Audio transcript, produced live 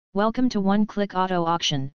Welcome to One Click Auto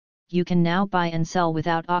Auction. You can now buy and sell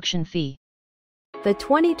without auction fee. The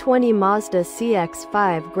 2020 Mazda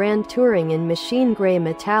CX-5 Grand Touring in machine gray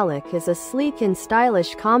metallic is a sleek and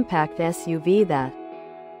stylish compact SUV that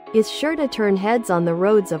is sure to turn heads on the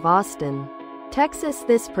roads of Austin, Texas.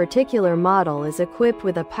 This particular model is equipped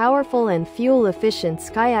with a powerful and fuel-efficient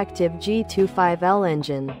Skyactiv-G 2.5L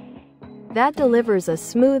engine that delivers a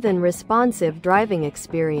smooth and responsive driving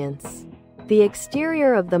experience. The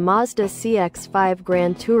exterior of the Mazda CX-5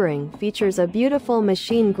 Grand Touring features a beautiful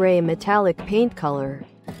machine gray metallic paint color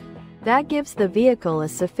that gives the vehicle a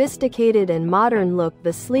sophisticated and modern look.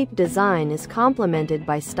 The sleek design is complemented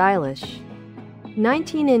by stylish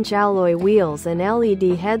 19-inch alloy wheels and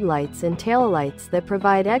LED headlights and taillights that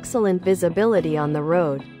provide excellent visibility on the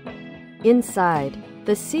road. Inside,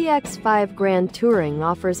 the CX-5 Grand Touring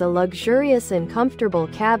offers a luxurious and comfortable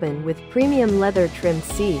cabin with premium leather-trimmed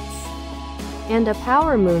seats and a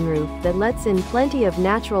power moonroof that lets in plenty of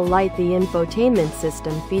natural light. The infotainment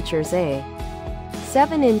system features a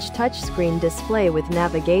 7-inch touchscreen display with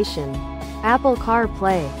navigation, Apple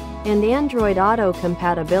CarPlay, and Android Auto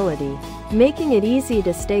compatibility, making it easy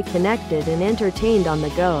to stay connected and entertained on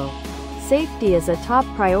the go. Safety is a top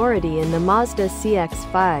priority in the Mazda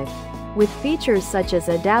CX-5, with features such as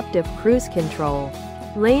adaptive cruise control,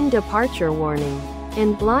 lane departure warning,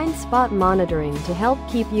 and blind spot monitoring to help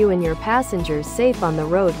keep you and your passengers safe on the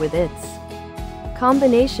road. With its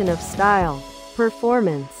combination of style,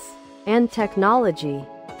 performance, and technology,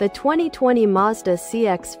 the 2020 Mazda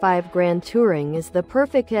CX-5 Grand Touring is the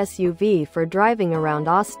perfect SUV for driving around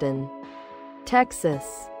Austin,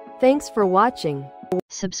 Texas. Thanks for watching.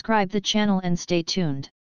 Subscribe the channel and stay tuned.